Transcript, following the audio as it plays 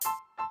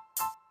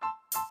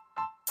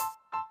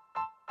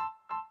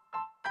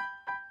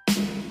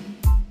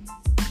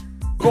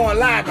Going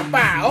live to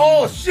 5.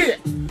 Oh shit.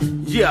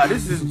 Yeah,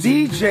 this is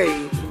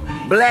DJ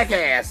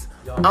Blackass.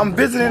 I'm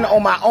visiting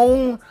on my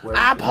own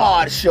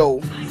iPod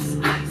show,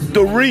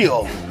 The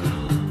Real.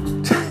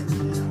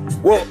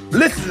 Well,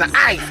 listen to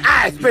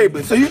Ice,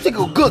 baby. So you take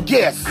a good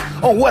guess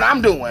on what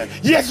I'm doing.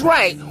 Yes,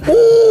 right.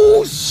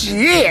 Ooh,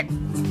 shit.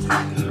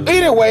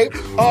 Anyway,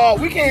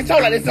 we can't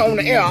talk like this on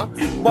the air,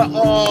 but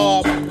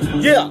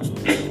yeah.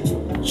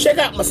 Check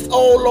out my,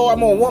 oh Lord,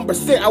 I'm on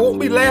 1%. I won't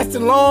be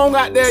lasting long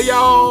out there,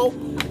 y'all.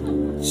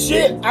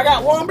 Shit, I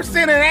got 1%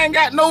 and I ain't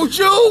got no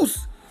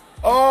juice.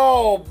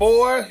 Oh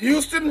boy,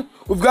 Houston,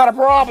 we've got a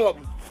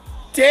problem.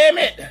 Damn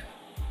it.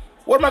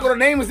 What am I gonna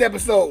name this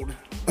episode?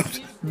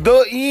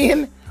 The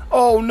End?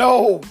 Oh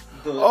no.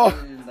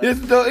 This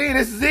is the end.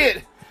 This is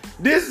it.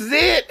 This is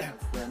it.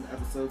 That's the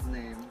episode's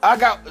name. I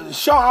got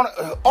Sean.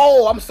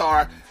 Oh, I'm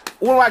sorry.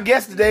 One of my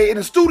guests today in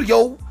the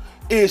studio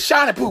is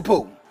Shawnee Poo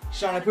Poo.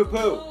 Shawnee Poo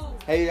Poo.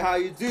 Hey, how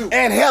you do?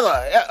 And Heather.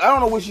 I don't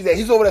know where she's at.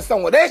 She's over there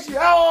somewhere. There she.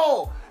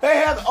 Oh, hey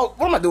Heather. Oh,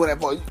 what am I doing that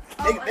for? They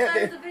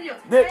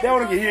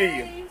only can hear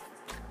you.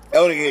 They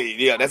only can hear you.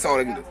 Yeah, that's all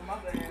they can do.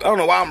 I don't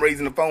know why I'm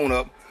raising the phone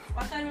up.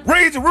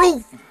 Raise the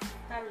roof.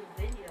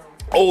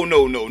 Oh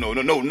no. No,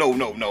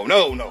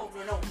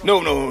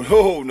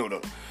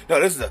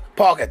 this is a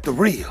park at The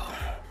Real.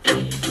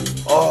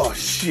 Oh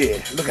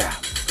shit. Look out.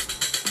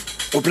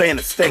 We're playing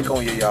the steak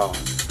on you, y'all.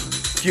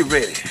 Get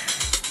ready.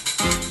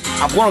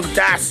 I'm gonna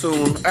die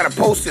soon. I gotta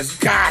post this.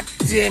 God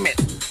damn it.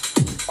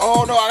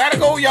 Oh no, I gotta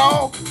go,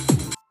 y'all.